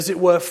as it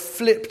were,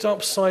 flipped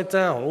upside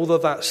down. All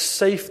of that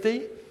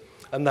safety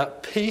and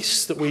that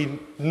peace that we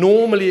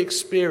normally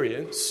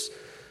experience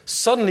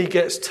suddenly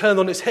gets turned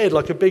on its head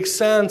like a big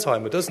sand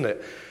timer, doesn't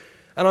it?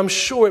 And I'm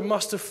sure it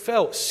must have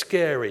felt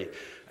scary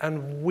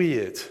and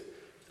weird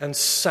and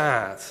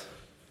sad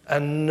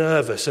and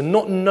nervous and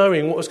not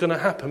knowing what was going to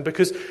happen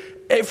because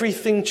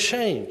everything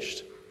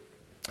changed.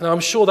 And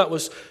I'm sure that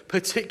was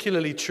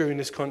particularly true in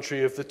this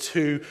country of the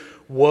two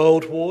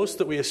world wars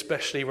that we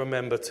especially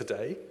remember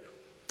today.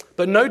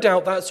 But no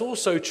doubt that's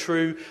also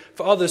true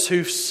for others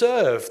who've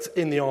served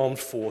in the armed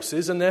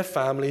forces and their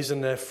families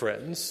and their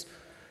friends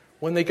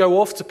when they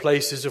go off to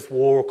places of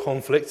war or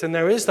conflict, and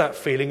there is that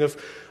feeling of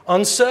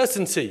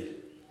uncertainty,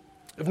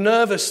 of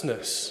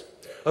nervousness,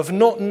 of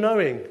not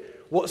knowing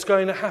what's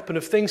going to happen,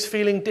 of things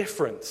feeling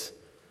different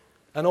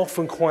and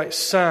often quite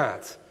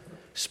sad,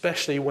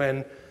 especially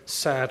when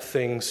sad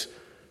things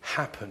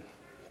happen.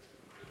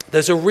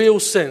 There's a real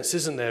sense,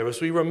 isn't there,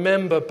 as we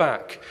remember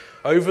back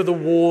over the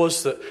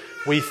wars that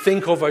we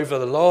think of over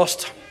the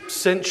last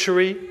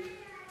century,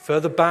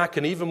 further back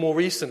and even more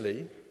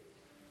recently,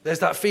 there's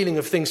that feeling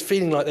of things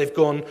feeling like they've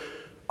gone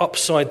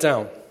upside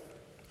down.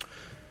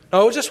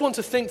 Now, I just want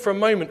to think for a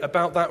moment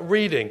about that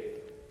reading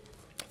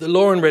that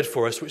Lauren read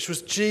for us, which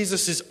was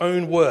Jesus'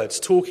 own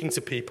words talking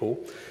to people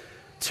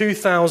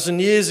 2,000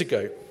 years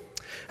ago.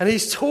 And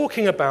he's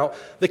talking about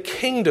the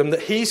kingdom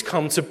that he's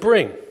come to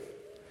bring.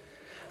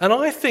 And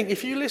I think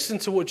if you listen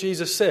to what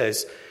Jesus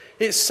says,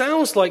 it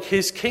sounds like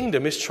his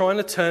kingdom is trying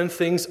to turn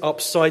things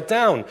upside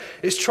down.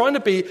 It's trying to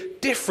be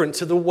different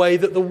to the way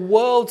that the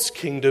world's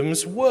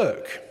kingdoms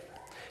work.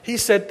 He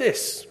said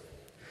this,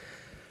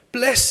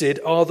 "Blessed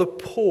are the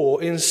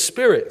poor in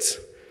spirit,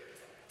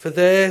 for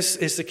theirs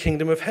is the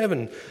kingdom of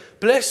heaven.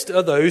 Blessed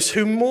are those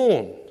who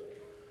mourn,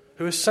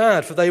 who are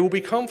sad, for they will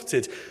be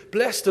comforted.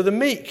 Blessed are the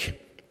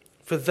meek,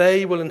 for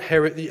they will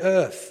inherit the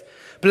earth.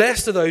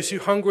 Blessed are those who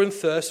hunger and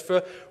thirst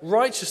for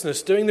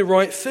righteousness, doing the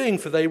right thing,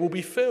 for they will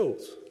be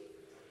filled.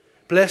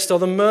 Blessed are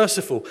the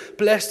merciful.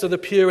 Blessed are the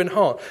pure in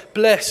heart.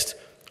 Blessed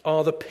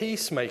are the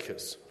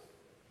peacemakers."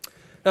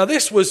 Now,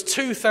 this was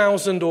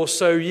 2,000 or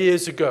so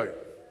years ago.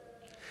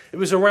 It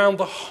was around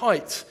the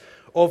height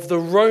of the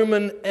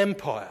Roman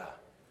Empire.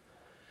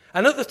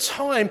 And at the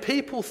time,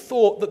 people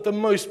thought that the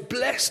most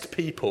blessed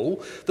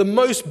people, the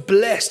most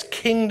blessed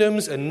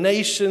kingdoms and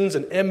nations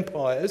and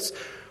empires,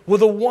 were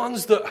the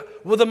ones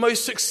that were the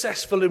most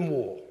successful in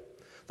war.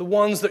 The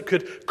ones that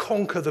could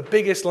conquer the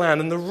biggest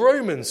land. And the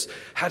Romans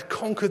had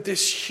conquered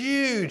this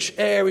huge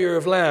area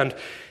of land,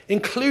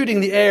 including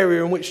the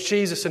area in which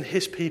Jesus and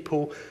his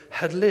people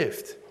had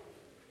lived.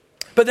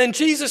 But then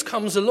Jesus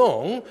comes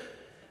along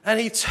and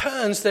he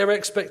turns their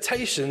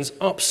expectations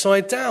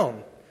upside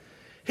down.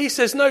 He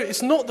says, no,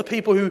 it's not the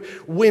people who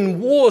win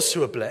wars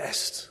who are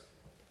blessed.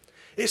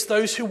 It's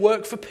those who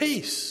work for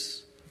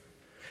peace.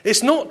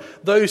 It's not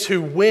those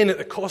who win at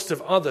the cost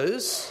of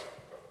others,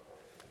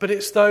 but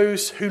it's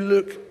those who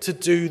look to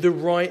do the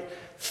right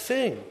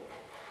thing.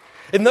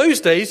 In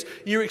those days,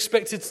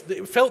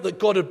 it felt that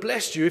God had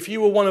blessed you if you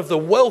were one of the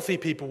wealthy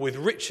people with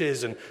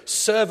riches and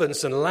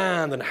servants and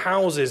land and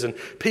houses and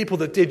people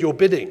that did your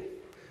bidding.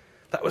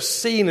 That was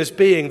seen as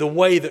being the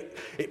way that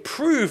it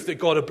proved that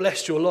God had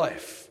blessed your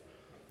life.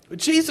 But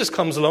Jesus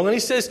comes along and he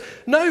says,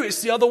 no,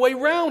 it's the other way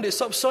round.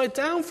 It's upside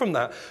down from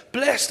that.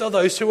 Blessed are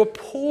those who are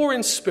poor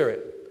in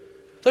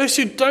spirit, those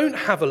who don't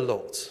have a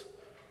lot,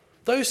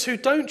 those who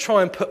don't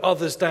try and put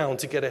others down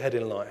to get ahead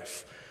in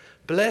life.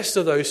 Blessed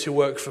are those who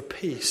work for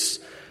peace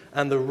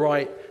and the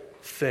right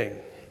thing.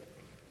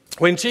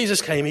 When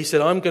Jesus came, he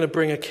said, I'm going to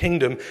bring a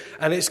kingdom,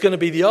 and it's going to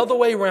be the other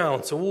way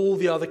round to all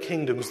the other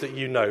kingdoms that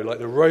you know, like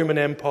the Roman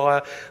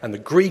Empire and the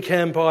Greek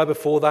Empire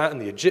before that,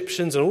 and the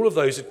Egyptians, and all of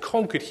those had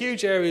conquered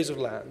huge areas of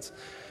land.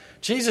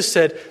 Jesus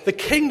said, the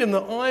kingdom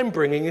that I'm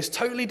bringing is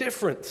totally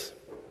different.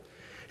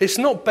 It's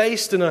not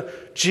based in a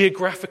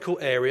geographical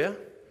area.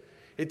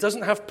 It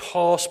doesn't have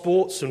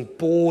passports and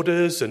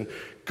borders and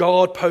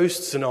guard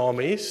posts and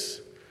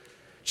armies.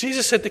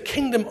 Jesus said the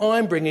kingdom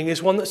I'm bringing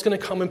is one that's going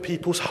to come in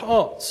people's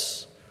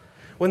hearts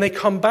when they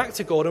come back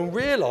to God and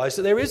realize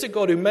that there is a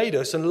God who made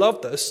us and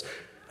loved us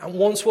and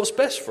wants what's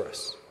best for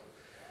us.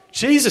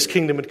 Jesus'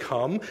 kingdom had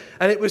come,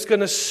 and it was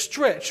going to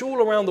stretch all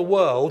around the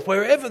world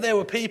wherever there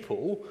were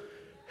people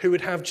who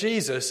would have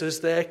Jesus as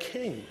their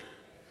king.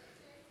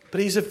 But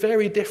he's a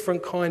very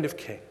different kind of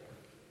king.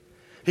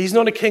 He's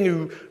not a king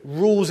who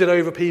rules it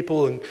over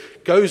people and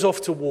goes off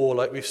to war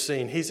like we've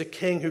seen. He's a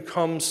king who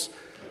comes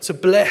to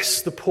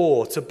bless the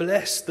poor, to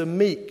bless the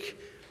meek,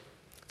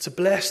 to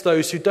bless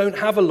those who don't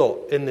have a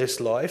lot in this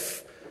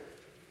life,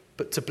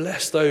 but to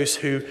bless those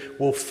who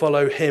will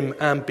follow him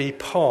and be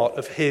part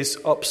of his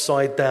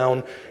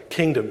upside-down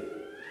kingdom.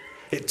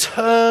 It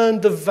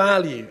turned the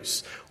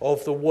values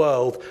of the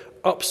world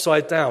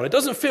upside down. It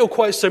doesn't feel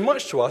quite so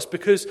much to us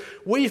because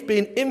we've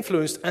been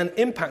influenced and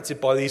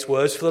impacted by these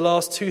words for the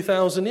last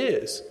 2,000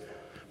 years.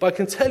 But I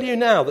can tell you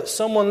now that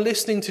someone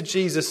listening to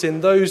Jesus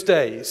in those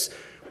days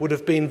would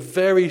have been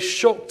very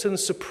shocked and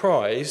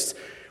surprised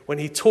when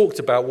he talked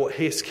about what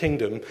his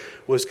kingdom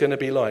was going to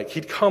be like.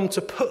 He'd come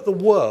to put the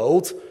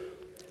world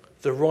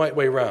the right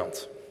way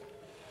round.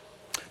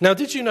 Now,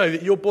 did you know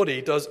that your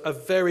body does a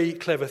very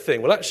clever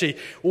thing? Well, actually,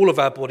 all of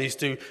our bodies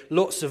do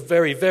lots of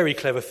very, very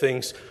clever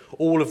things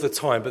all of the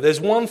time. But there's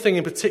one thing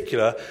in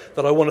particular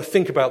that I want to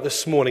think about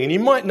this morning. And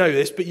you might know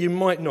this, but you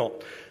might not.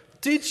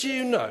 Did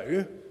you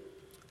know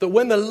that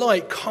when the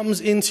light comes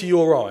into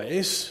your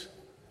eyes,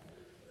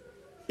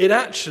 it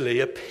actually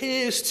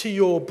appears to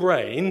your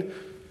brain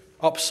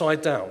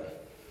upside down?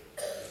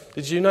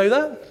 Did you know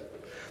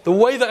that? The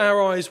way that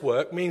our eyes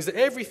work means that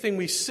everything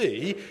we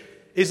see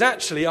is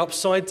actually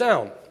upside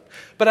down.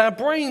 But our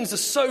brains are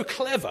so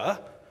clever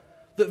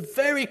that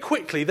very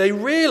quickly they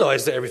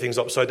realise that everything's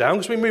upside down,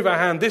 because we move our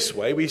hand this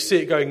way, we see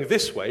it going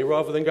this way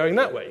rather than going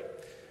that way.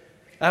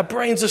 Our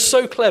brains are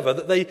so clever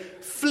that they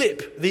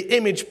flip the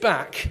image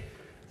back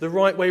the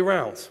right way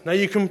round. Now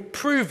you can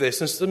prove this,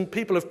 and some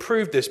people have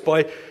proved this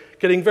by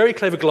getting very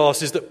clever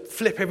glasses that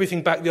flip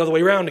everything back the other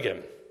way round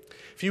again.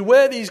 If you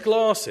wear these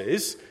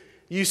glasses,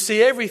 you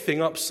see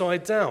everything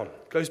upside down.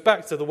 It goes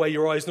back to the way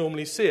your eyes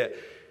normally see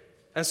it.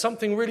 And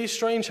something really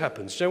strange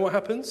happens. Do you know what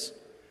happens?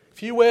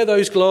 If you wear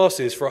those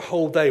glasses for a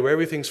whole day where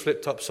everything's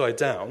flipped upside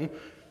down,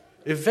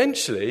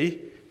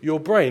 eventually your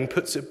brain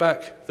puts it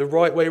back the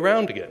right way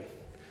round again.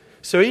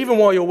 So even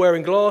while you're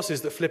wearing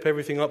glasses that flip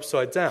everything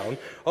upside down,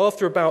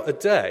 after about a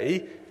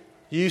day,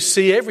 you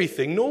see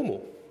everything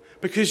normal.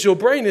 Because your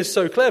brain is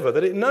so clever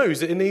that it knows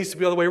that it needs to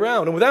be the other way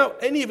around. And without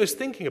any of us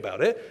thinking about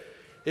it,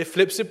 it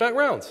flips it back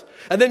round.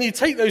 And then you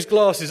take those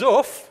glasses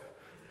off,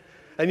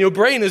 and your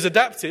brain has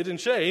adapted and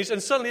changed,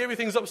 and suddenly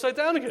everything's upside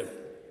down again.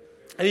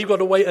 And you've got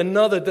to wait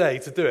another day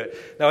to do it.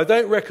 Now, I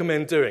don't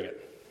recommend doing it.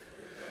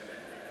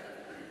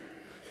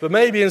 But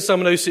maybe in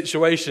some of those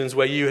situations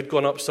where you had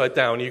gone upside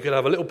down, you could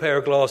have a little pair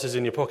of glasses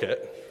in your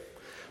pocket,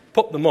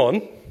 pop them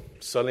on,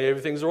 suddenly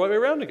everything's the right way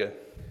around again.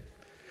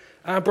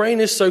 Our brain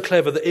is so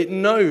clever that it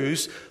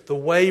knows the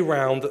way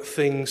round that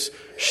things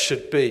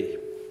should be.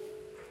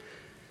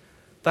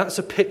 That's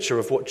a picture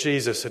of what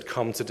Jesus had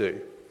come to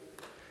do.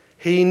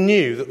 He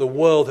knew that the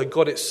world had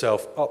got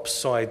itself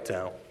upside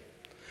down.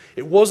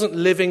 It wasn't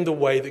living the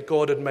way that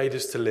God had made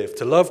us to live,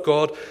 to love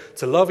God,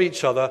 to love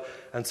each other,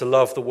 and to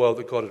love the world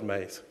that God had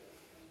made.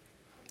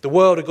 The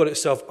world had got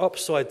itself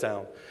upside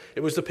down.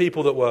 It was the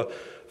people that were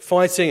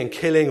fighting and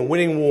killing and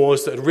winning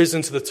wars that had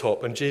risen to the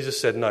top. And Jesus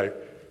said, no,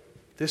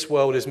 this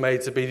world is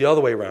made to be the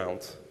other way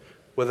round,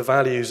 where the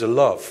values are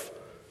love,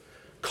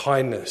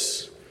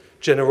 kindness,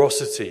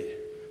 generosity,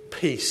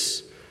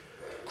 peace,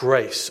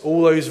 grace,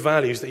 all those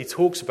values that he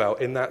talks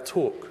about in that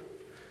talk.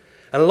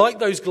 And like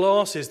those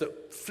glasses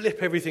that flip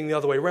everything the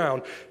other way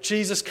around,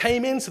 Jesus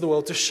came into the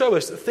world to show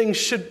us that things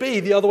should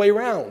be the other way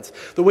around,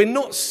 that we're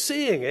not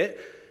seeing it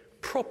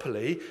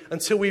properly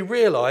until we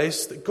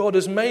realise that God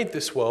has made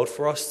this world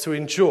for us to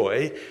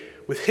enjoy,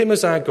 with him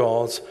as our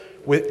God,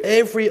 with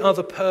every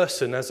other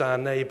person as our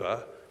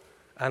neighbour,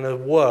 and a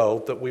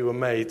world that we were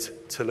made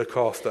to look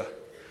after.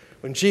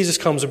 When Jesus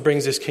comes and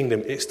brings his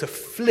kingdom, it's to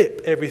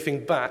flip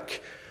everything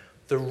back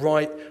the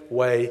right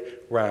way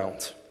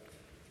round.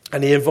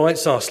 And he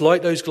invites us,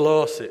 like those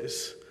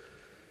glasses,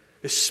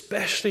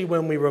 especially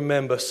when we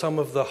remember some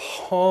of the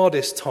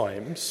hardest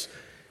times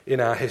in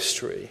our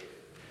history,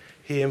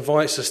 he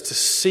invites us to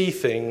see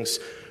things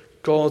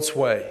God's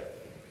way,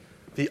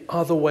 the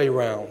other way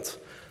round,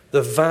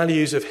 the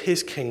values of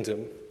his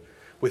kingdom,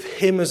 with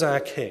him as our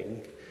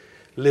king,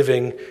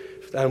 living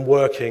and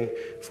working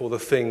for the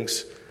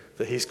things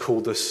that he's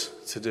called us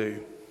to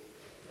do.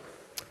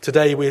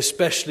 Today we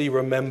especially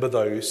remember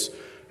those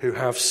who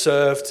have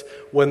served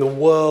when the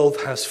world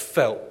has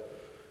felt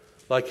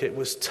like it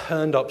was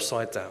turned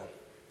upside down.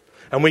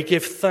 And we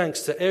give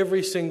thanks to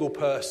every single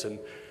person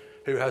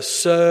who has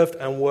served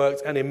and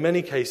worked, and in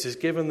many cases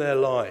given their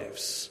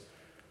lives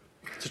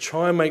to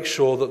try and make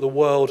sure that the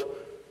world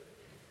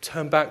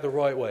turned back the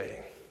right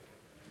way.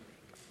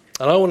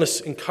 And I want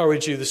to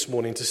encourage you this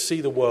morning to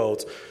see the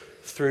world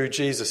through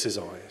Jesus'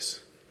 eyes.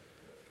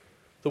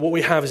 That what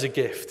we have is a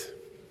gift.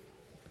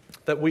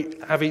 That we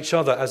have each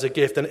other as a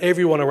gift, and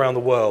everyone around the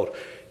world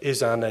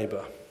is our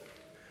neighbour.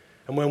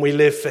 And when we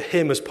live for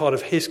him as part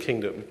of his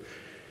kingdom,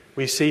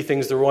 we see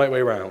things the right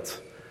way round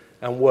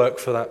and work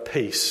for that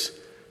peace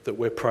that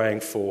we're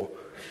praying for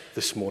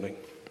this morning.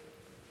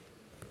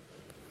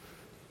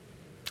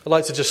 I'd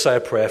like to just say a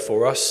prayer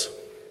for us.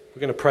 We're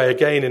going to pray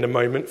again in a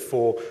moment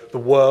for the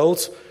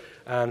world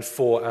and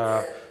for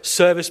our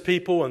service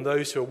people and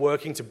those who are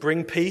working to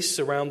bring peace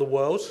around the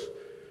world.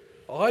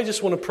 I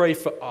just want to pray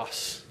for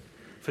us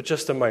for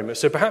just a moment.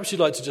 So perhaps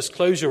you'd like to just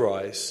close your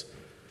eyes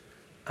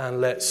and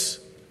let's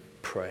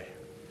pray.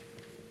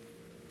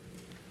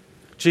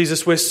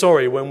 Jesus, we're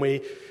sorry when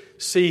we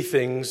see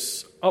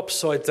things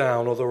upside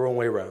down or the wrong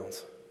way round.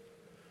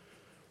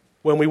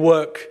 When we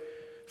work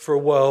for a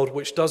world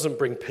which doesn't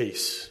bring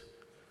peace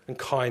and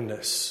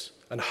kindness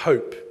and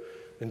hope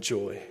and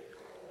joy.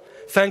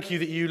 Thank you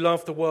that you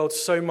love the world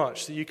so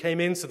much that you came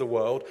into the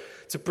world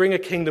to bring a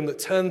kingdom that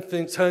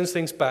turns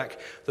things back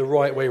the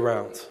right way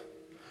round.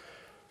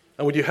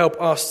 And would you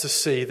help us to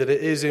see that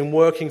it is in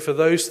working for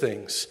those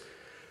things,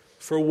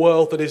 for a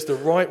world that is the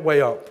right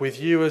way up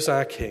with you as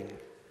our King,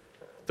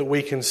 that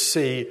we can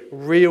see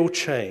real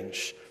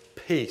change,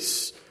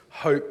 peace,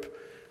 hope,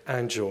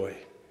 and joy.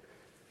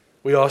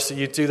 We ask that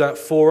you'd do that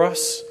for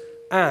us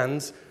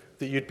and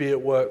that you'd be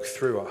at work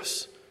through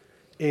us.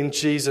 In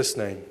Jesus'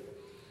 name,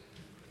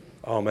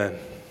 amen.